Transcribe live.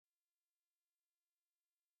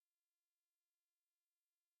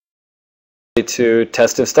to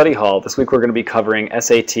Testive Study Hall. This week we're going to be covering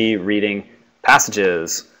SAT reading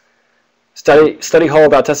passages.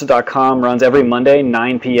 Studyhall.testive.com runs every Monday,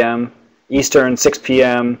 9 p.m. Eastern, 6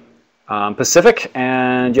 p.m. Pacific,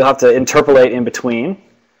 and you'll have to interpolate in between.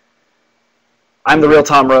 I'm the real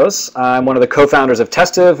Tom Rose. I'm one of the co-founders of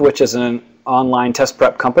Testive, which is an online test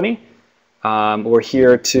prep company. We're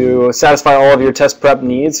here to satisfy all of your test prep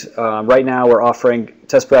needs. Right now we're offering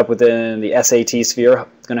test prep within the SAT sphere.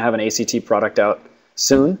 It's going to have an ACT product out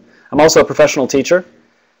soon. I'm also a professional teacher.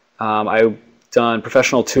 I've done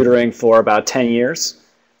professional tutoring for about 10 years.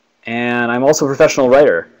 And I'm also a professional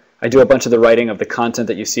writer. I do a bunch of the writing of the content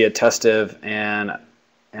that you see at Testive, and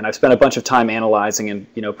I've spent a bunch of time analyzing and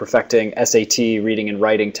perfecting SAT reading and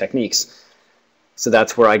writing techniques. So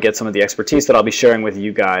that's where I get some of the expertise that I'll be sharing with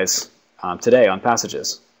you guys today on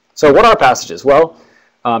passages. So what are passages? Well,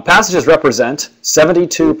 passages represent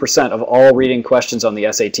 72% of all reading questions on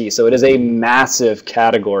the SAT. So it is a massive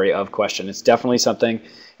category of question. It's definitely something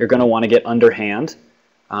you're going to want to get underhand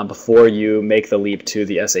before you make the leap to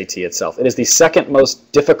the SAT itself. It is the second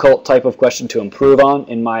most difficult type of question to improve on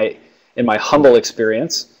in my humble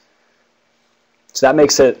experience. So that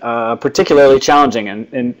makes it particularly challenging,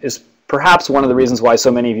 and is perhaps one of the reasons why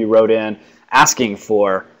so many of you wrote in asking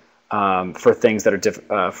for things that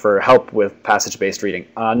are for help with passage-based reading.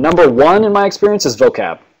 Number one in my experience is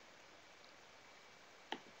vocab.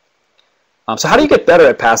 So how do you get better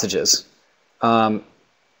at passages?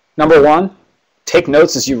 Number one, take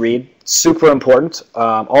notes as you read. Super important.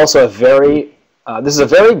 Also this is a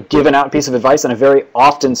very given out piece of advice and a very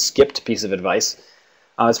often skipped piece of advice.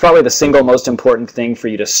 It's probably the single most important thing for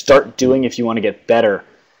you to start doing if you want to get better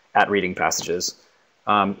at reading passages.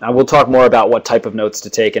 I will talk more about what type of notes to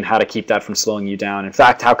take and how to keep that from slowing you down. In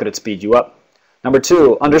fact, how could it speed you up? Number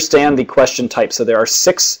two, understand the question type. So there are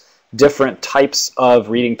 6 different types of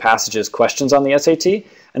reading passages questions on the SAT,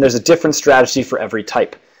 and there's a different strategy for every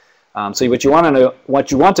type. So what you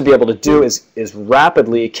want to be able to do is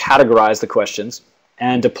rapidly categorize the questions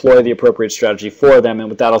and deploy the appropriate strategy for them. And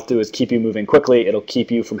what that'll do is keep you moving quickly. It'll keep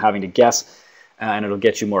you from having to guess, and it'll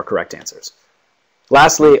get you more correct answers.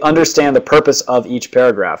 Lastly, understand the purpose of each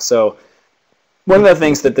paragraph. So one of the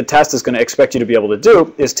things that the test is going to expect you to be able to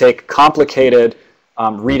do is take complicated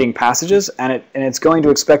reading passages, and it's going to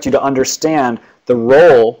expect you to understand the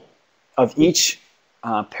role of each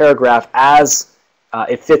paragraph as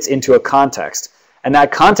it fits into a context. And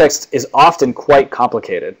that context is often quite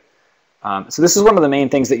complicated. So this is one of the main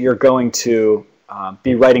things that you're going to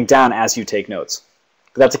be writing down as you take notes.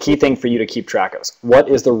 That's a key thing for you to keep track of. What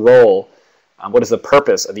is the role? What is the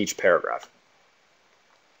purpose of each paragraph?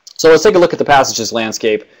 So let's take a look at the passages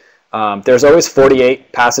landscape. There's always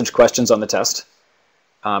 48 passage questions on the test.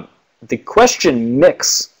 The question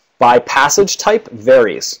mix by passage type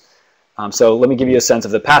varies. So let me give you a sense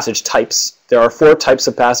of the passage types. There are 4 types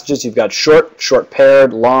of passages. You've got short,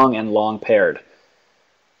 short-paired, long, and long-paired.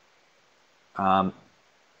 As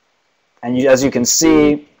you can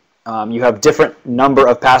see, you have different number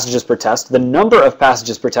of passages per test. The number of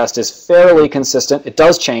passages per test is fairly consistent. It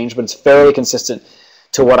does change, but it's fairly consistent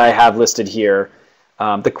to what I have listed here.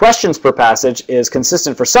 The questions per passage is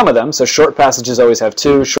consistent for some of them. So short passages always have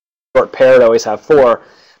 2, short-paired always have 4.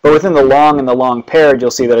 But within the long and the long-paired, you'll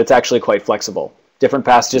see that it's actually quite flexible. Different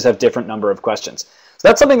passages have different number of questions. So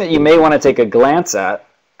that's something that you may want to take a glance at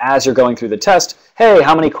as you're going through the test. Hey,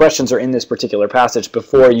 how many questions are in this particular passage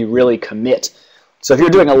before you really commit? So if you're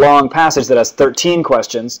doing a long passage that has 13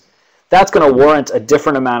 questions, that's going to warrant a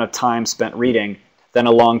different amount of time spent reading than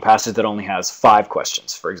a long passage that only has 5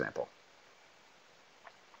 questions, for example.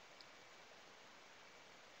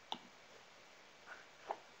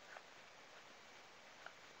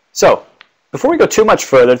 So before we go too much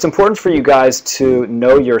further, it's important for you guys to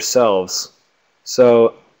know yourselves.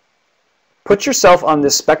 So put yourself on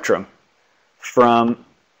this spectrum from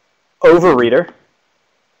overreader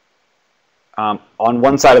on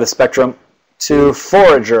one side of the spectrum to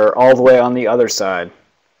forager all the way on the other side.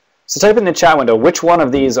 So type in the chat window, which one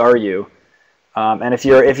of these are you? And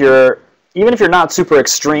even if you're not super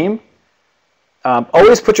extreme,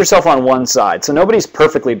 always put yourself on one side. So nobody's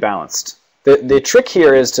perfectly balanced. The trick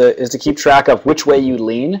here is to keep track of which way you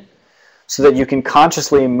lean so that you can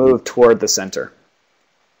consciously move toward the center.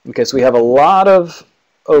 Okay, so we have a lot of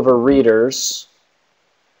overreaders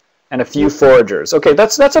and a few foragers. Okay,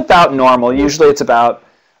 that's about normal. Usually it's about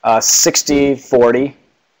 60-40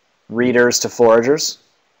 readers to foragers.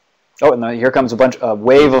 Oh, and here comes a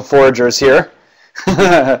wave of foragers here.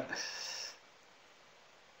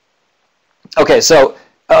 Okay, so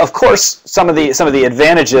of course, some of the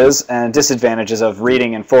advantages and disadvantages of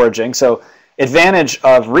reading and foraging. So advantage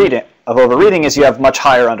of reading, of overreading is you have much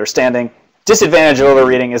higher understanding. Disadvantage of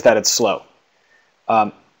overreading is that it's slow.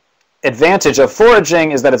 Advantage of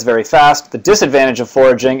foraging is that it's very fast. The disadvantage of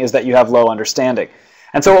foraging is that you have low understanding.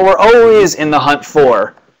 And so what we're always in the hunt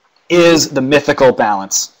for is the mythical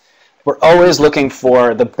balance. We're always looking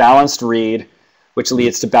for the balanced read, which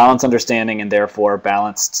leads to balanced understanding and therefore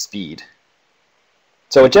balanced speed.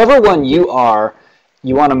 So whichever one you are,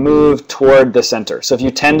 you want to move toward the center. So if you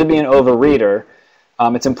tend to be an overreader,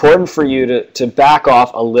 it's important for you to back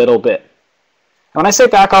off a little bit. And when I say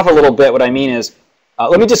back off a little bit, what I mean is,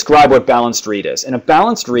 let me describe what balanced read is. In a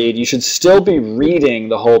balanced read, you should still be reading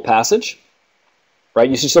the whole passage, right?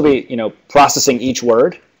 You should still be, processing each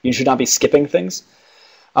word. You should not be skipping things.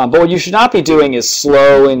 But what you should not be doing is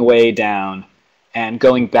slowing way down and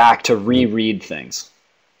going back to reread things,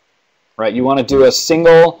 right? You want to do a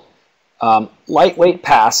single lightweight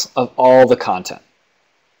pass of all the content,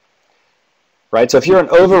 right? So if you're an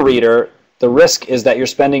overreader, the risk is that you're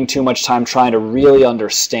spending too much time trying to really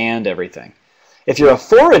understand everything. If you're a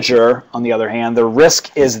forager, on the other hand, the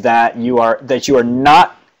risk is that you are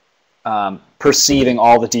not perceiving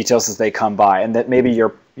all the details as they come by, and that maybe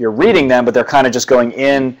you're reading them, but they're kind of just going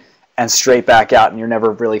in and straight back out, and you're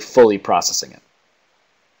never really fully processing it.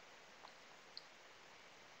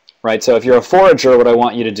 Right? So if you're a forager, what I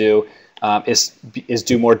want you to do is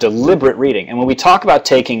do more deliberate reading. And when we talk about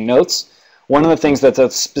taking notes, one of the things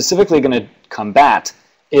that's specifically going to combat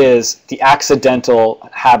is the accidental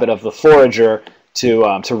habit of the forager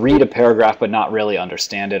to read a paragraph but not really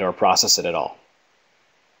understand it or process it at all.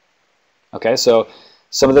 Okay, so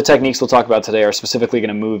some of the techniques we'll talk about today are specifically going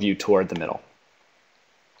to move you toward the middle.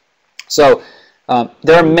 So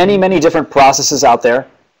there are many, many different processes out there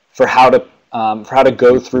for how to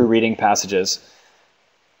go through reading passages.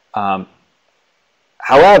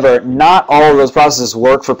 However, not all of those processes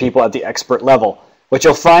work for people at the expert level. What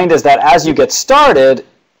you'll find is that as you get started,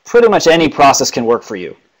 pretty much any process can work for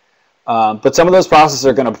you. But some of those processes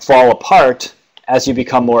are going to fall apart as you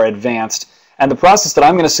become more advanced. And the process that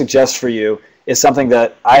I'm going to suggest for you is something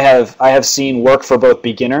that I have seen work for both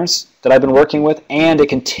beginners that I've been working with, and it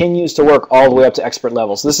continues to work all the way up to expert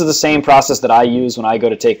levels. This is the same process that I use when I go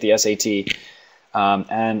to take the SAT,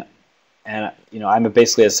 and I'm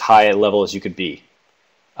basically as high a level as you could be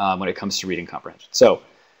when it comes to reading comprehension. So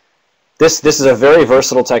this is a very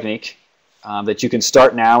versatile technique that you can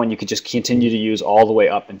start now, and you can just continue to use all the way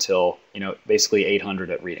up until basically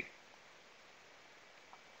 800 at reading.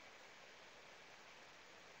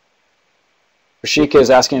 Rashika is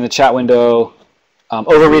asking in the chat window,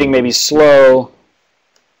 overreading may be slow,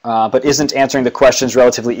 but isn't answering the questions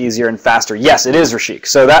relatively easier and faster? Yes, it is, Rashik.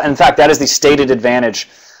 So that, in fact, that is the stated advantage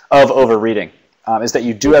of overreading, is that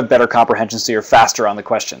you do have better comprehension, so you're faster on the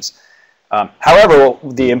questions. However,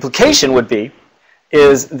 the implication would be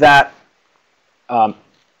is that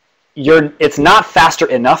it's not faster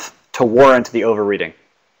enough to warrant the overreading,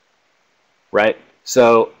 right?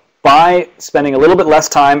 So by spending a little bit less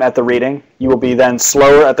time at the reading, you will be then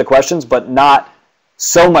slower at the questions, but not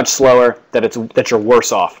so much slower that you're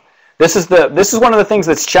worse off. This is one of the things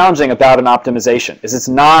that's challenging about an optimization. Is it's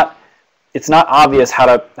not obvious how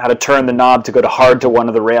to turn the knob to go to hard to one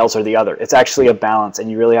of the rails or the other. It's actually a balance,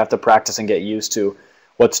 and you really have to practice and get used to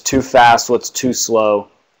what's too fast, what's too slow,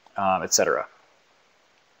 etc.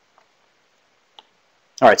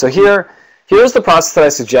 All right, so here's the process that I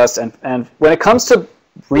suggest, and when it comes to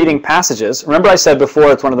reading passages, remember I said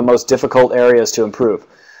before it's one of the most difficult areas to improve.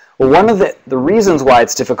 Well, one of the reasons why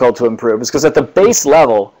it's difficult to improve is because at the base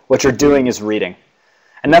level, what you're doing is reading.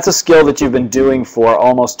 And that's a skill that you've been doing for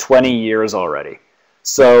almost 20 years already.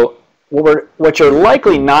 So what you're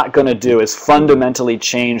likely not going to do is fundamentally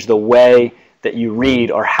change the way that you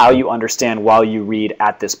read or how you understand while you read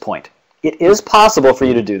at this point. It is possible for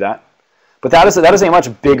you to do that, but that is a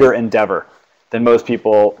much bigger endeavor than most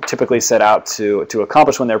people typically set out to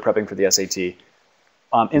accomplish when they're prepping for the SAT.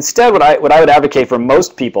 Instead, what I would advocate for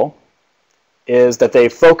most people is that they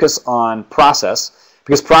focus on process,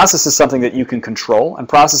 because process is something that you can control, and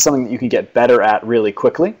process is something that you can get better at really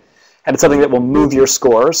quickly, and it's something that will move your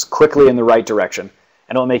scores quickly in the right direction,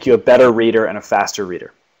 and it will make you a better reader and a faster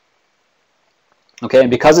reader. Okay, and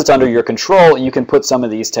because it's under your control, you can put some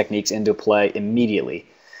of these techniques into play immediately,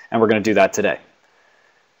 and we're going to do that today.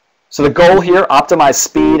 So the goal here, optimize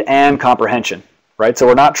speed and comprehension, right? So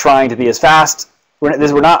we're not trying to be as fast. We're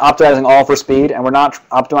not optimizing all for speed, and we're not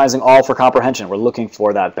optimizing all for comprehension. We're looking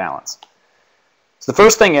for that balance. So the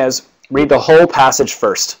first thing is read the whole passage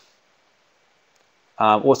first.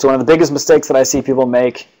 So one of the biggest mistakes that I see people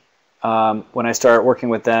make when I start working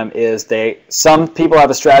with them is some people have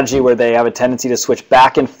a strategy where they have a tendency to switch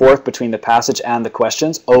back and forth between the passage and the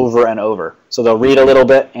questions over and over. So they'll read a little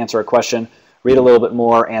bit, answer a question, read a little bit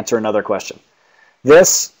more, answer another question.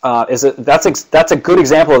 This that's a good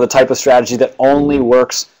example of the type of strategy that only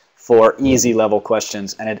works for easy level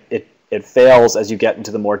questions, and it fails as you get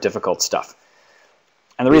into the more difficult stuff.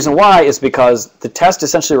 And the reason why is because the test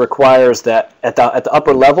essentially requires that at the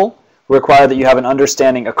upper level, require that you have an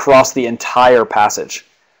understanding across the entire passage.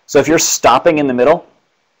 So if you're stopping in the middle,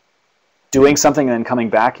 doing something and then coming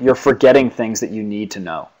back, you're forgetting things that you need to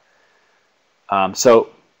know. So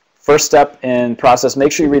first step in process,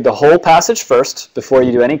 make sure you read the whole passage first before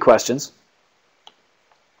you do any questions.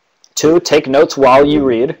 2, take notes while you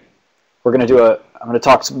read. I'm going to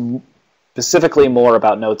talk specifically more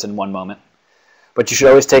about notes in one moment. But you should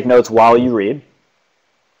always take notes while you read.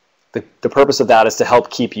 The purpose of that is to help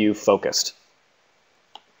keep you focused.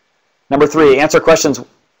 Number 3, answer questions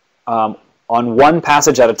on one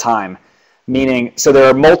passage at a time. Meaning, so there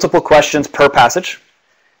are multiple questions per passage.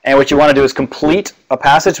 And what you want to do is complete a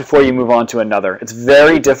passage before you move on to another. It's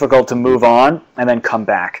very difficult to move on and then come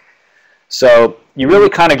back. So you really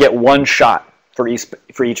kind of get one shot for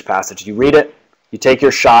each passage. You read it, you take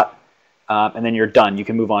your shot, and then you're done. You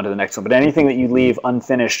can move on to the next one. But anything that you leave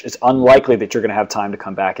unfinished, it's unlikely that you're going to have time to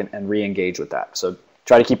come back and re-engage with that. So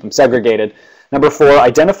try to keep them segregated. Number 4,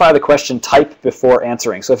 identify the question type before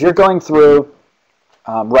answering. So if you're going through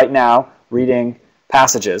right now, reading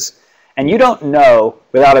passages, and you don't know,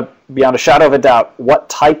 beyond a shadow of a doubt, what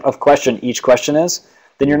type of question each question is,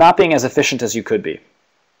 then you're not being as efficient as you could be.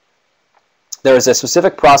 There is a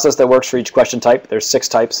specific process that works for each question type. There's 6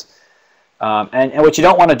 types. And what you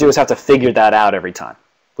don't want to do is have to figure that out every time.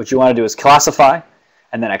 What you want to do is classify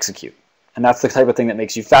and then execute. And that's the type of thing that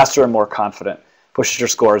makes you faster and more confident, pushes your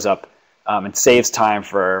scores up, and saves time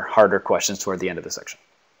for harder questions toward the end of the section.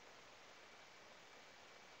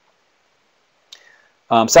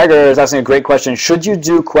 Sagar is asking a great question. Should you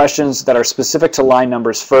do questions that are specific to line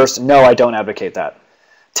numbers first? No, I don't advocate that.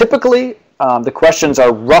 Typically, the questions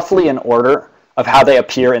are roughly in order of how they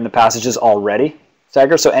appear in the passages already,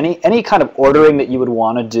 Sagar. So any kind of ordering that you would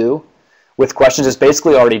want to do with questions is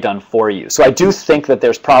basically already done for you. So I do think that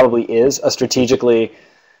there's probably is a strategically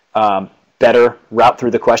better route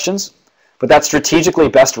through the questions, but that strategically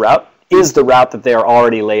best route is the route that they are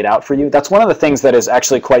already laid out for you. That's one of the things that is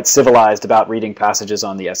actually quite civilized about reading passages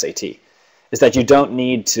on the SAT, is that you don't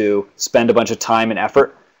need to spend a bunch of time and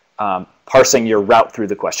effort parsing your route through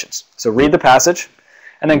the questions. So read the passage,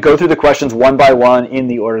 and then go through the questions one by one in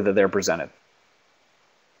the order that they're presented.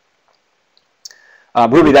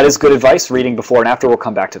 Ruby, that is good advice, reading before and after. We'll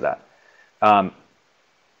come back to that.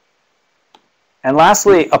 And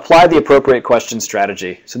lastly, apply the appropriate question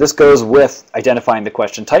strategy. So this goes with identifying the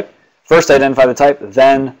question type. First, identify the type,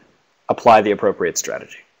 then apply the appropriate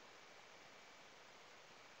strategy.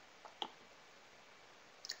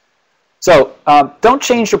 So don't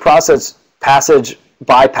change your process passage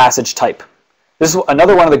by passage type. This is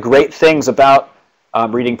another one of the great things about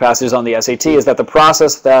reading passages on the SAT is that the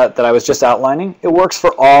process that I was just outlining, it works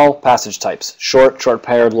for all passage types, short, short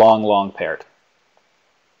paired, long, long paired.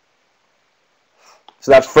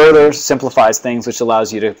 So that further simplifies things, which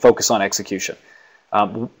allows you to focus on execution.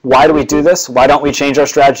 Why do we do this? Why don't we change our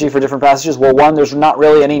strategy for different passages? Well, one, there's not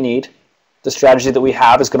really any need. The strategy that we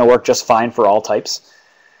have is going to work just fine for all types.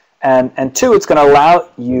 And 2, it's going to allow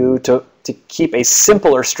you to keep a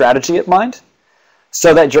simpler strategy in mind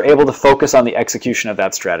so that you're able to focus on the execution of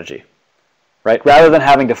that strategy, right? Rather than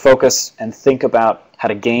having to focus and think about how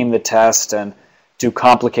to game the test and do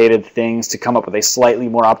complicated things to come up with a slightly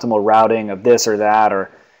more optimal routing of this or that, or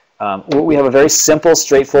we have a very simple,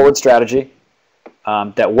 straightforward strategy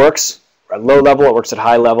that works at low level, it works at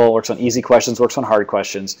high level, works on easy questions, works on hard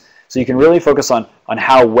questions. So you can really focus on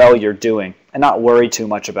how well you're doing and not worry too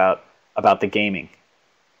much about the gaming,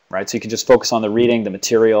 right? So you can just focus on the reading, the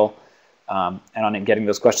material, and on getting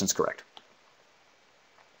those questions correct.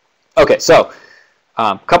 Okay, so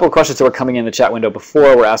a couple of questions that were coming in the chat window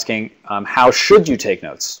before were asking, how should you take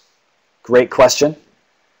notes? Great question.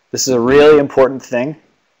 This is a really important thing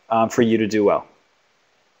for you to do well.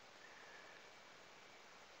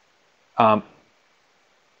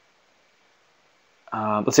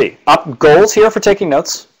 Let's see. Goals here for taking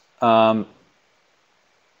notes. Optimize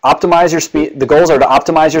your speed. The goals are to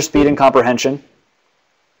optimize your speed and comprehension,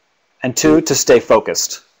 and 2, to stay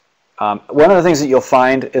focused. One of the things that you'll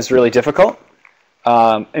find is really difficult.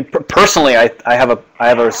 And personally, I have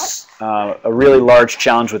a really large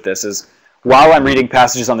challenge with this. Is while I'm reading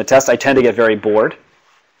passages on the test, I tend to get very bored,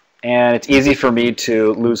 and it's easy for me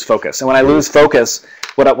to lose focus. And when I lose focus,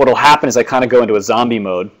 what'll happen is I kind of go into a zombie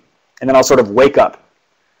mode, and then I'll sort of wake up,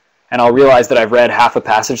 and I'll realize that I've read half a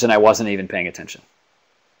passage and I wasn't even paying attention.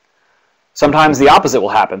 Sometimes the opposite will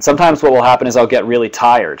happen. Sometimes what will happen is I'll get really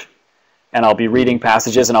tired, and I'll be reading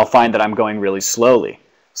passages, and I'll find that I'm going really slowly.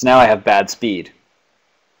 So now I have bad speed.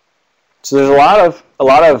 So there's a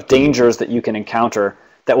lot of dangers that you can encounter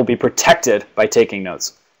that will be protected by taking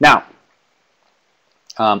notes. Now,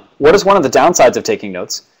 what is one of the downsides of taking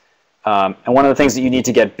notes? And one of the things that you need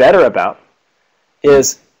to get better about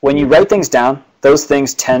is when you write things down, those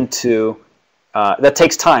things tend to, that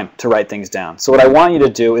takes time to write things down. So what I want you to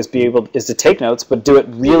do is to take notes, but do it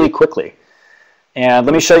really quickly. And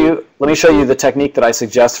let me show you the technique that I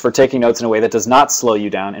suggest for taking notes in a way that does not slow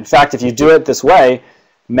you down. In fact, if you do it this way,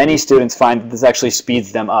 many students find that this actually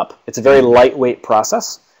speeds them up. It's a very lightweight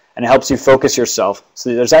process, and it helps you focus yourself.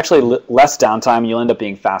 So there's actually less downtime, and you'll end up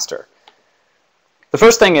being faster. The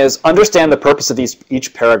first thing is understand the purpose of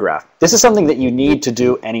each paragraph. This is something that you need to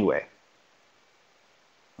do anyway,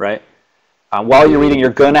 right? While you're reading, you're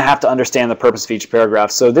going to have to understand the purpose of each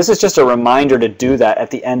paragraph. So this is just a reminder to do that at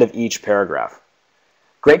the end of each paragraph.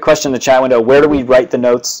 Great question in the chat window. Where do we write the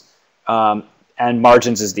notes? And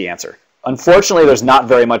margins is the answer. Unfortunately, there's not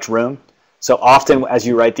very much room. So often as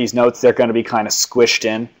you write these notes, they're going to be kind of squished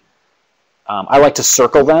in. I like to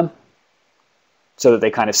circle them so that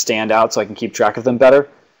they kind of stand out so I can keep track of them better.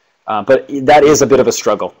 But that is a bit of a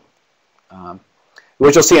struggle.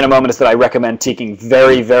 What you'll see in a moment is that I recommend taking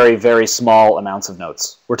very, very, very small amounts of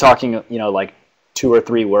notes. We're talking, like 2 or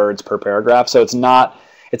 3 words per paragraph, so it's not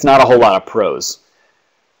a whole lot of prose.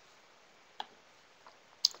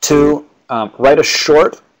 2, write a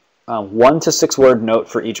short 1 to 6 word note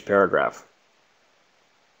for each paragraph.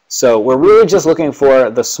 So we're really just looking for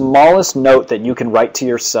the smallest note that you can write to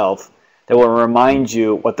yourself that will remind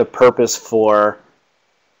you what the purpose for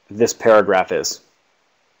this paragraph is.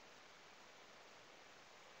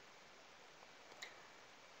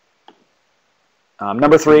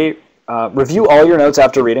 Number 3, review all your notes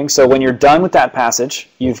after reading. So when you're done with that passage,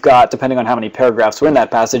 you've got, depending on how many paragraphs were in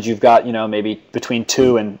that passage, you've got, maybe between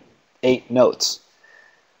 2 and 8 notes.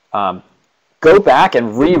 Go back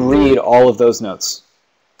and reread all of those notes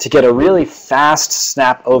to get a really fast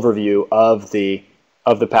snap overview of the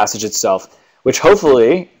passage itself, which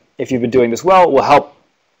hopefully, if you've been doing this well, will help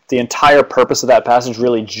the entire purpose of that passage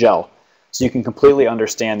really gel so you can completely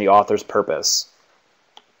understand the author's purpose.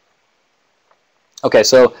 Okay,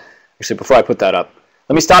 so actually before I put that up,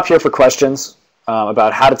 let me stop here for questions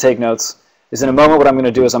about how to take notes. In a moment what I'm going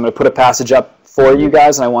to do is I'm going to put a passage up for you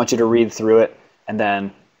guys, and I want you to read through it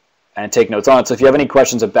and take notes on it. So if you have any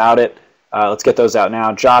questions about it, let's get those out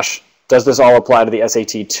now. Josh, does this all apply to the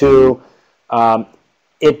SAT too?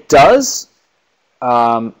 It does,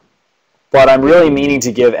 but I'm really meaning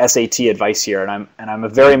to give SAT advice here, and I'm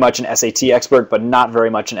very much an SAT expert, but not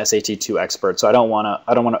very much an SAT 2 expert. So I don't want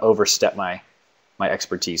to overstep my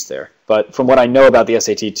expertise there. But from what I know about the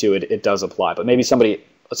SAT 2, it does apply. But maybe some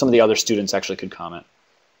of the other students actually could comment.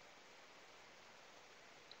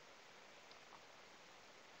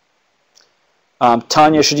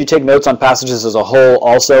 Tanya, should you take notes on passages as a whole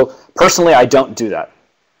also? Personally, I don't do that.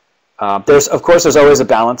 Of course, there's always a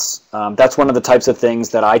balance. That's one of the types of things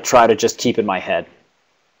that I try to just keep in my head.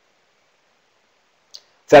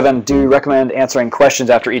 Fevin, do you recommend answering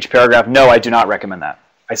questions after each paragraph? No, I do not recommend that.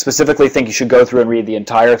 I specifically think you should go through and read the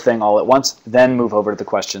entire thing all at once, then move over to the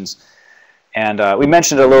questions. And we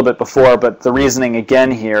mentioned it a little bit before, but the reasoning again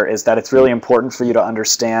here is that it's really important for you to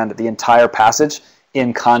understand the entire passage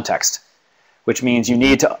in context, which means you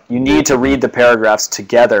need to read the paragraphs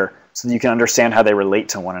together so that you can understand how they relate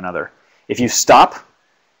to one another. If you stop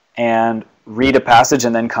and read a passage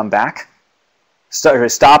and then come back,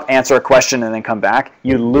 stop, answer a question, and then come back,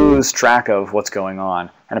 you lose track of what's going on,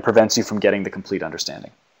 and it prevents you from getting the complete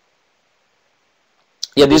understanding.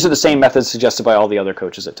 Yeah, these are the same methods suggested by all the other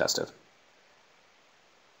coaches at Tested.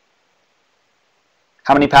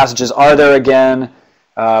 How many passages are there again?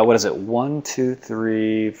 What is it? 1, 2,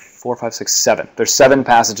 3, 4, 5, 6, 7. There's 7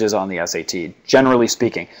 passages on the SAT, generally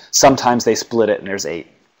speaking. Sometimes they split it and there's 8.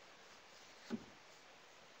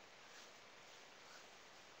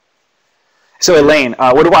 So Elaine,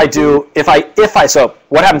 what do I do so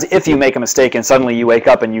what happens if you make a mistake and suddenly you wake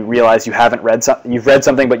up and you realize you've read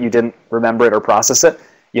something but you didn't remember it or process it?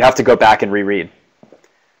 You have to go back and reread.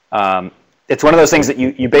 It's one of those things that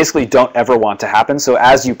you basically don't ever want to happen. So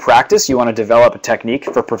as you practice, you want to develop a technique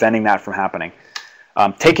for preventing that from happening.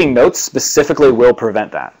 Taking notes specifically will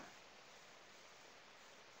prevent that.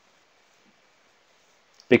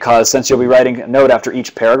 Because since you'll be writing a note after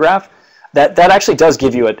each paragraph, that actually does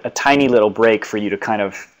give you a tiny little break for you to kind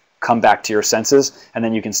of come back to your senses, and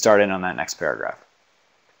then you can start in on that next paragraph.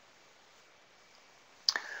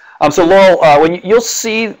 So Laurel, you'll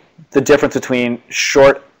see the difference between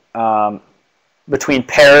between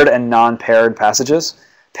paired and non-paired passages.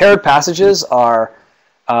 Paired passages are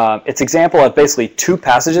it's example of basically two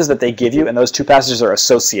passages that they give you, and those two passages are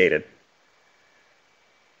associated.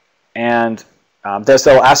 And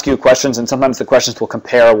they'll ask you questions, and sometimes the questions will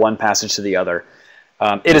compare one passage to the other.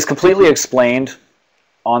 It is completely explained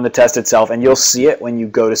on the test itself, and you'll see it when you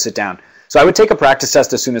go to sit down. So I would take a practice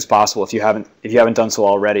test as soon as possible if you haven't done so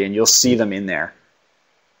already, and you'll see them in there.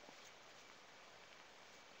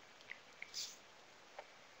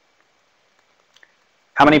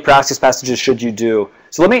 How many practice passages should you do?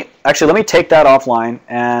 So let me take that offline,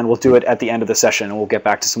 and we'll do it at the end of the session, and we'll get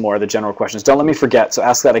back to some more of the general questions. Don't let me forget. So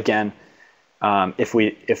ask that again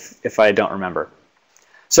if I don't remember.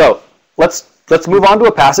 So let's move on to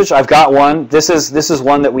a passage. I've got one. This is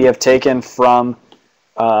one that we have taken from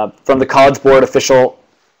the College Board official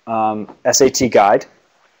SAT guide,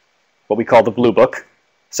 what we call the Blue Book,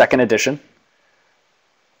 2nd edition.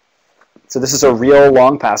 So this is a real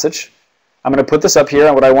long passage. I'm going to put this up here,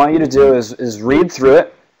 and what I want you to do is read through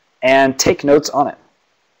it and take notes on it.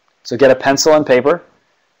 So get a pencil and paper,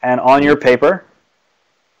 and on your paper,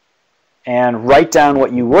 and write down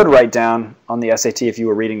what you would write down on the SAT if you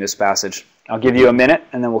were reading this passage. I'll give you a minute,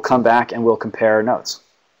 and then we'll come back and we'll compare notes.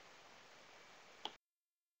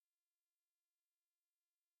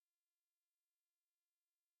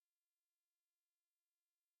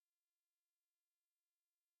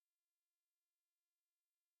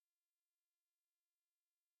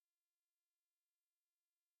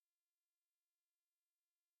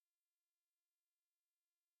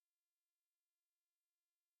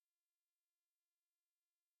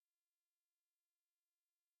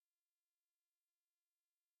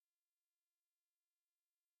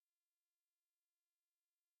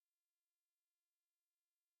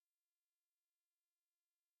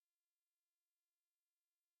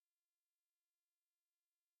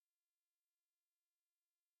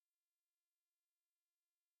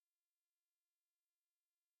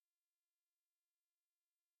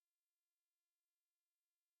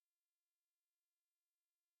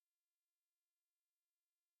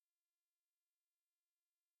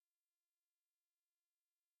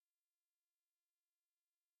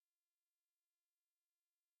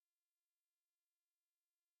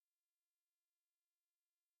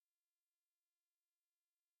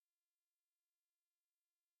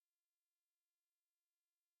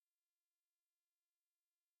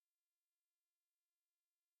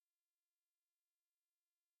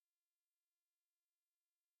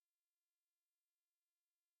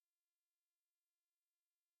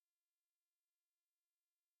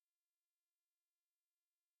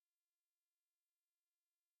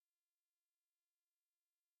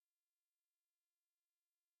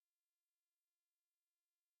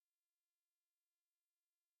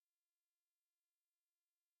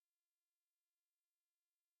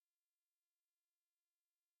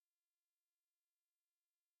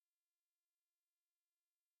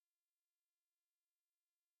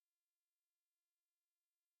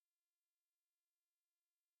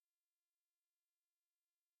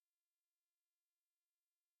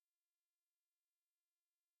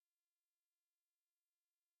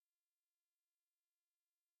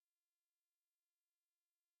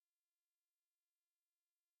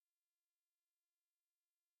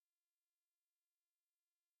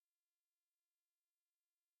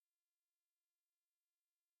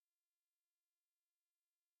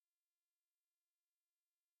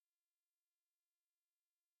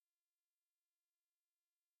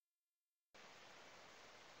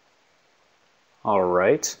 All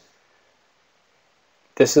right.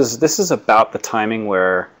 This is about the timing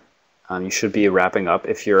where you should be wrapping up.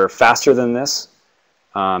 If you're faster than this,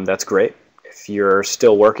 that's great. If you're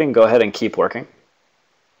still working, go ahead and keep working.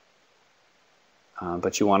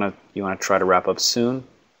 But you want to try to wrap up soon.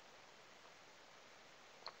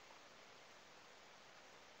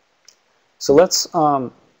 So let's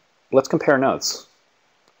compare notes.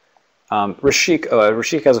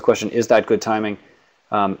 Rashik has a question. Is that good timing?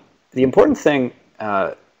 The important thing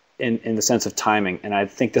in the sense of timing, and I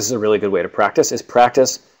think this is a really good way to practice, is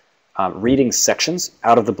practice reading sections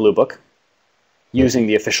out of the Blue Book using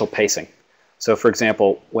the official pacing. So for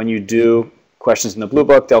example, when you do questions in the Blue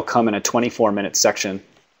Book, they'll come in a 24-minute section,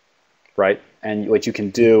 right? And what you can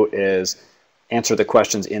do is answer the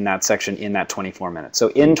questions in that section in that 24 minutes.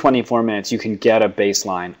 So in 24 minutes, you can get a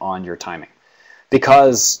baseline on your timing.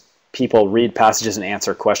 Because people read passages and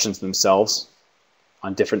answer questions themselves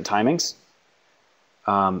on different timings,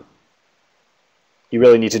 you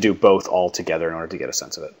really need to do both all together in order to get a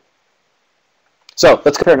sense of it. So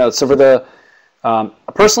let's compare notes. So for the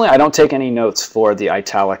personally, I don't take any notes for the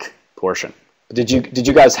italic portion. Did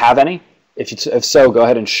you guys have any? If so, go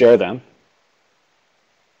ahead and share them.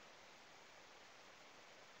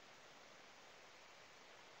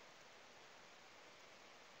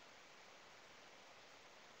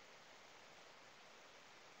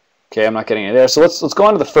 Okay, I'm not getting it there. So let's go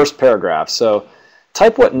on to the first paragraph. So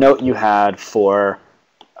type what note you had for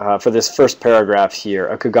this first paragraph here.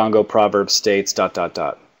 A Kagongo proverb states ... Go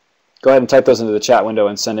ahead and type those into the chat window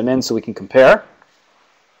and send them in so we can compare.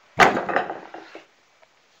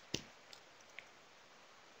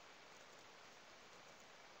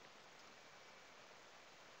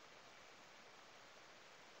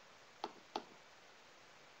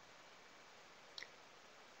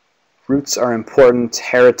 Roots are important.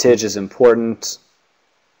 Heritage is important.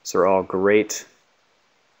 These are all great.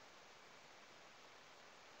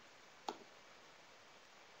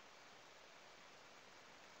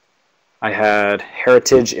 I had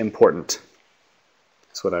heritage important.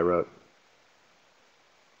 That's what I wrote.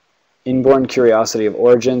 Inborn curiosity of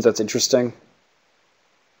origins. That's interesting.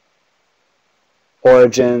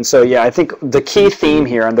 Origin. So yeah, I think the key theme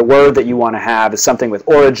here and the word that you want to have is something with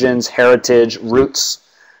origins, heritage, roots.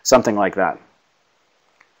 Something like that.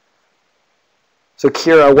 So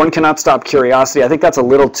Kira, one cannot stop curiosity. I think that's a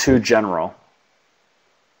little too general.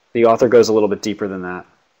 The author goes a little bit deeper than that.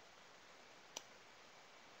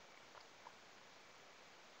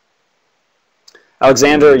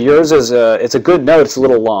 Alexander, yours is it's a good note. It's a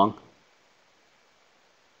little long.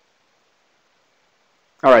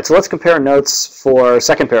 All right, so let's compare notes for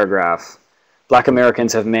second paragraph. Black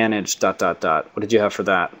Americans have managed ... What did you have for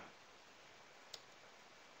that?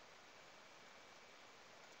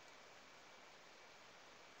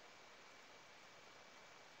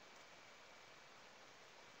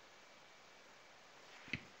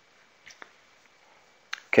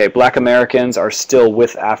 Okay, Black Americans are still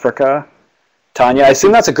with Africa. Tanya, I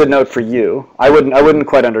assume that's a good note for you. I wouldn't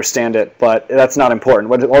quite understand it, but that's not important.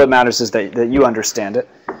 All that matters is that you understand it.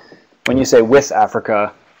 When you say with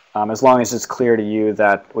Africa, as long as it's clear to you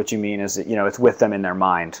that what you mean is that, it's with them in their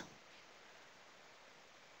mind.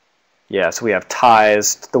 Yeah, so we have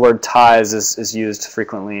ties. The word ties is used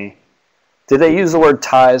frequently. Did they use the word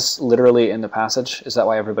ties literally in the passage? Is that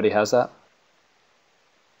why everybody has that?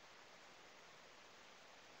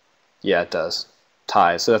 Yeah, it does.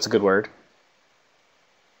 Ties, so that's a good word.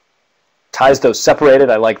 Ties, though separated,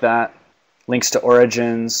 I like that. Links to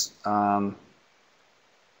origins.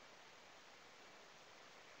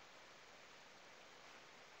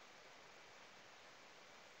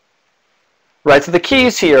 Right, so the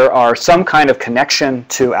keys here are some kind of connection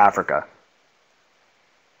to Africa.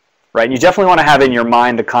 Right, and you definitely want to have in your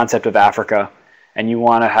mind the concept of Africa, and you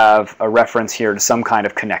want to have a reference here to some kind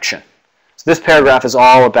of connection. So this paragraph is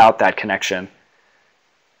all about that connection.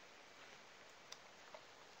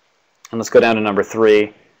 And let's go down to number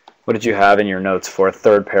 3. What did you have in your notes for a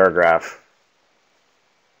third paragraph?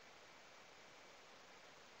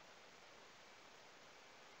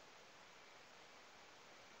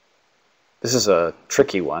 This is a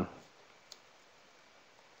tricky one.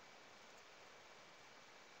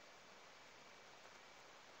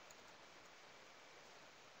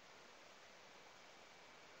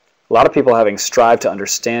 A lot of people having strived to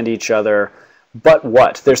understand each other, but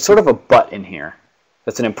what? There's sort of a but in here.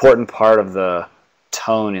 That's an important part of the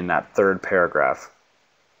tone in that third paragraph.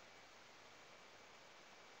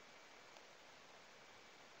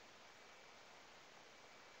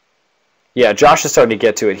 Yeah, Josh is starting to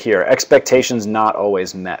get to it here. Expectations not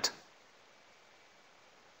always met.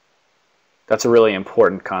 That's a really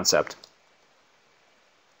important concept.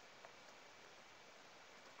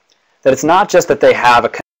 That it's not just that they have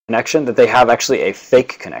a connection, that they have actually a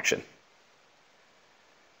fake connection.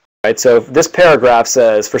 Right, so this paragraph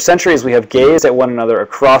says, for centuries we have gazed at one another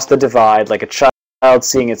across the divide like a child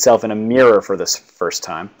seeing itself in a mirror for the first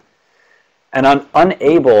time, and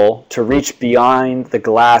unable to reach behind the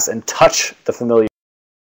glass and touch the familiar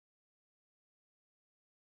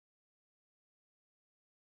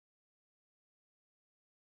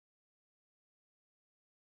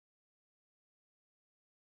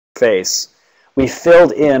face. We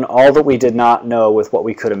filled in all that we did not know with what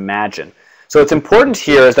we could imagine. So what's important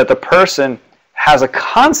here is that the person has a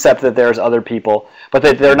concept that there's other people, but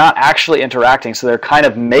that they're not actually interacting, so they're kind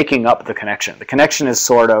of making up the connection. The connection is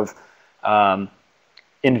sort of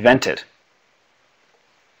invented,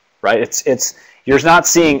 right? You're not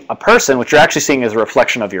seeing a person, what you're actually seeing is a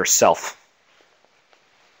reflection of yourself.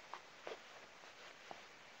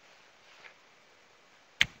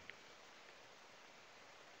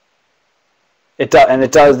 It does, and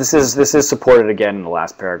it does. This is supported again in the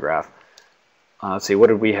last paragraph. Let's see. What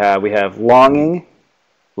did we have? We have longing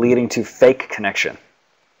leading to fake connection.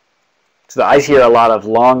 So I hear a lot of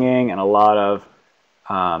longing and a lot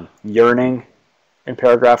of yearning in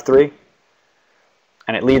paragraph 3,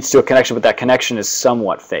 and it leads to a connection, but that connection is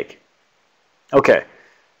somewhat fake. Okay,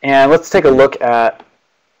 and let's take a look at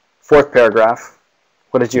 4th paragraph.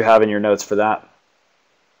 What did you have in your notes for that?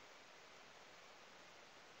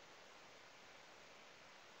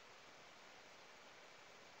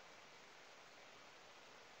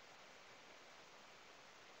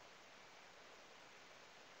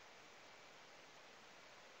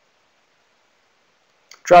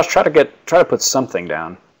 Josh, try to put something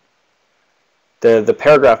down. The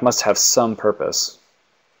paragraph must have some purpose.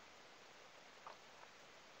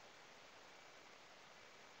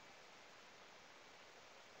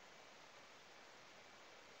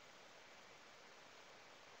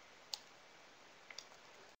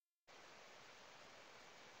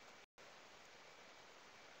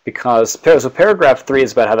 Because so paragraph 3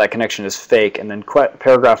 is about how that connection is fake, and then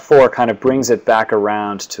paragraph 4 kind of brings it back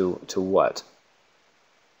around to what?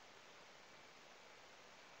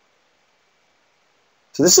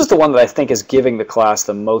 So this is the one that I think is giving the class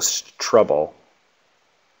the most trouble.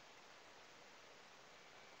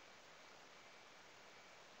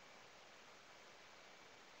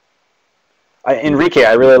 Enrique,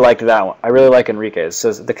 I really liked that one. I really like Enrique. It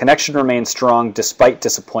says, the connection remains strong despite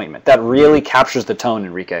disappointment. That really captures the tone,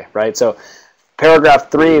 Enrique, right? So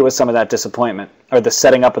paragraph 3 was some of that disappointment, or the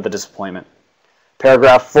setting up of the disappointment.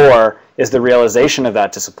 Paragraph 4 is the realization of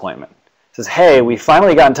that disappointment. It says, hey, we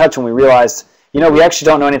finally got in touch when we realized, you know, we actually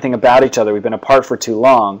don't know anything about each other. We've been apart for too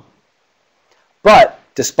long. But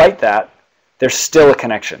despite that, there's still a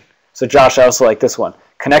connection. So Josh, I also like this one.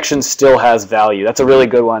 Connection still has value. That's a really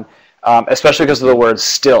good one, especially because of the word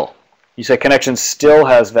still. You say connection still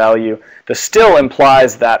has value. The still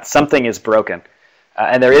implies that something is broken.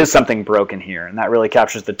 And there is something broken here. And that really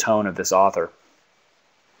captures the tone of this author.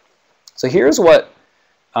 So here's what,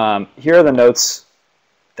 here are the notes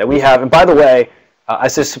that we have. And by the way, I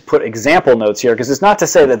just put example notes here because it's not to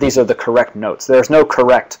say that these are the correct notes. There's no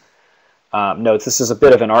correct notes. This is a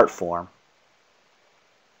bit of an art form.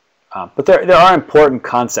 But there are important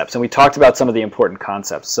concepts, and we talked about some of the important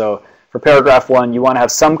concepts. So for paragraph 1, you want to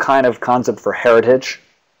have some kind of concept for heritage,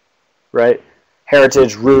 right?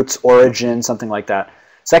 Heritage, roots, origin, something like that.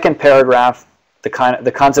 Second paragraph, the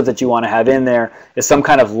concept that you want to have in there is some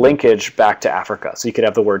kind of linkage back to Africa. So you could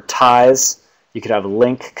have the word ties. You could have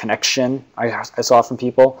link, connection, I saw from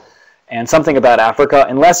people, and something about Africa,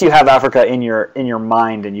 unless you have Africa in your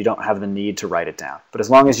mind and you don't have the need to write it down. But as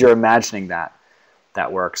long as you're imagining that, that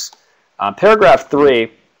works. Paragraph 3,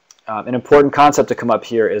 an important concept to come up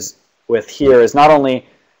here is not only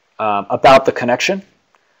about the connection,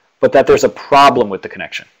 but that there's a problem with the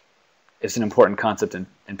connection. It's an important concept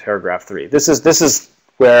in paragraph 3. This is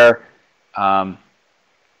where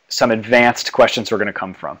some advanced questions are going to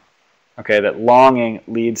come from. Okay, that longing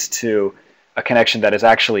leads to a connection that is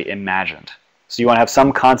actually imagined. So you want to have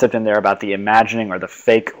some concept in there about the imagining or the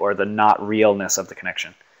fake or the not realness of the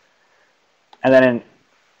connection. And then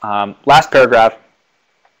in last paragraph,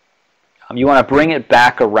 you want to bring it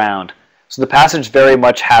back around. So the passage very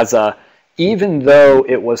much has a, even though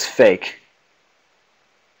it was fake,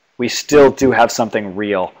 we still do have something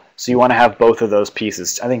real. So you want to have both of those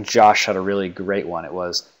pieces. I think Josh had a really great one. It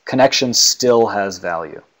was, connection still has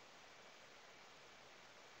value.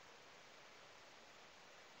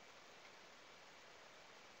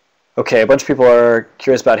 Okay, a bunch of people are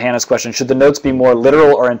curious about Hannah's question. Should the notes be more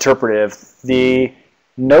literal or interpretive? The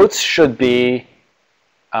notes should be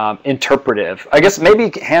interpretive. I guess maybe,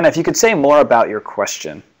 Hannah, if you could say more about your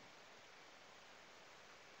question.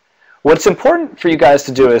 What's important for you guys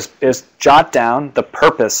to do is jot down the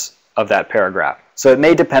purpose of that paragraph. So it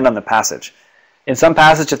may depend on the passage. In some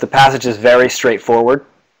passage, if the passage is very straightforward,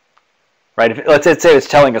 right? Let's say it's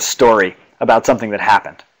telling a story about something that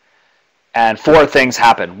happened, and 4 things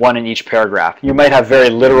happen, 1 in each paragraph. You might have very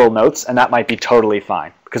literal notes, and that might be totally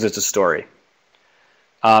fine because it's a story.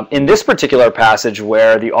 In this particular passage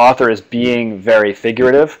where the author is being very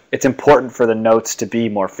figurative, it's important for the notes to be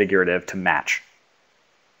more figurative to match.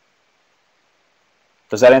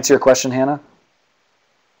 Does that answer your question, Hannah?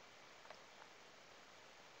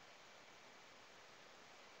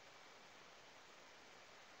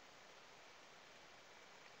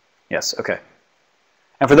 Yes, okay.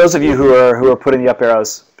 And for those of you who are putting the up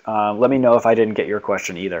arrows, let me know if I didn't get your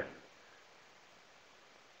question either.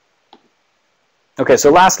 Okay,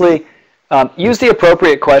 so lastly, Use the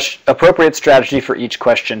appropriate strategy for each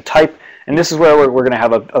question type. And this is where we're going to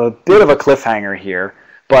have a bit of a cliffhanger here.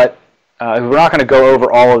 But we're not going to go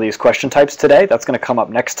over all of these question types today. That's going to come up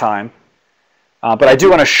next time. But I do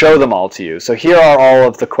want to show them all to you. So here are all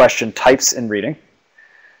of the question types in reading.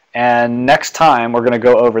 And next time, we're going to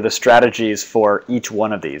go over the strategies for each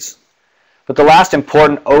one of these. But the last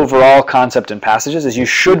important overall concept in passages is you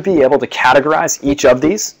should be able to categorize each of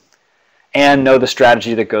these and know the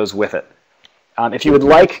strategy that goes with it. If you would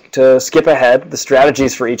like to skip ahead, the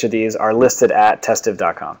strategies for each of these are listed at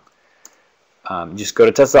testiv.com. Just go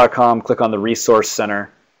to testiv.com, click on the Resource Center,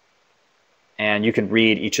 and you can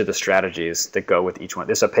read each of the strategies that go with each one.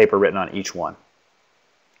 There's a paper written on each one.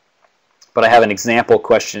 But I have an example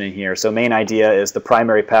question in here. So main idea is the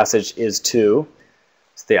primary passage is to.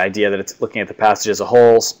 It's the idea that it's looking at the passage as a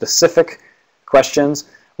whole. Specific questions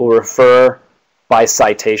will refer by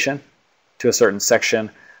citation to a certain section.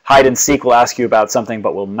 Hide and seek will ask you about something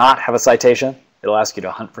but will not have a citation. It'll ask you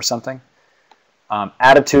to hunt for something.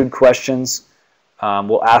 Attitude questions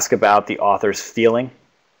will ask about the author's feeling,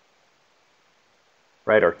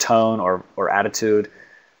 right, or tone or attitude.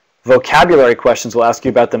 Vocabulary questions will ask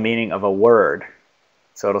you about the meaning of a word.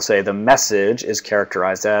 So it'll say the message is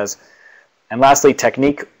characterized as. And lastly,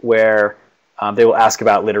 technique, where they will ask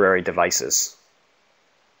about literary devices.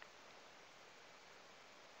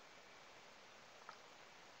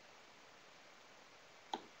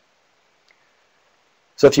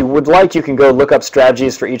 So if you would like, you can go look up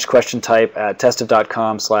strategies for each question type at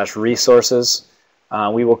testiv.com/resources.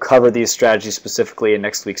 We will cover these strategies specifically in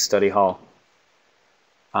next week's study hall.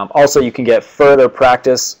 Also, you can get further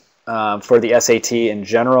practice for the SAT in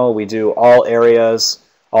general. We do all areas,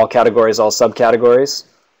 all categories, all subcategories.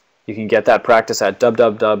 You can get that practice at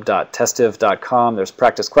www.testiv.com. There's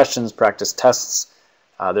practice questions, practice tests.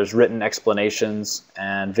 There's written explanations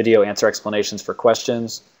and video answer explanations for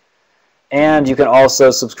questions. And you can also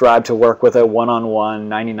subscribe to work with a one-on-one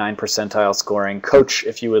 99 percentile scoring coach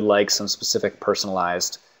if you would like some specific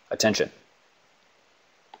personalized attention.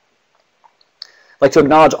 I'd like to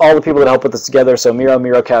acknowledge all the people that helped put this together. So Miro,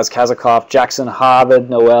 Kaz, Kazakov, Jackson, Havid,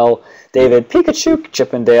 Noel, David, Pikachu,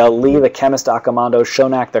 Chippendale, Lee, the chemist, Akamando,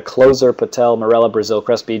 Shonak, the closer, Patel, Morella, Brazil,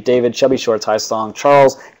 Crespi, David, Chubby Shorts, High Song,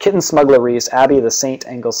 Charles, Kitten Smuggler, Reese, Abby, the Saint,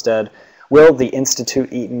 Engelstead, Will, the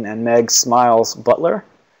Institute, Eaton, and Meg, Smiles, Butler.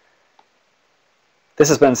 This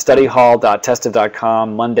has been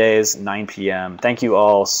studyhall.testiv.com, Mondays, 9 p.m. Thank you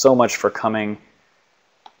all so much for coming.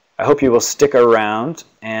 I hope you will stick around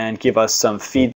and give us some feedback.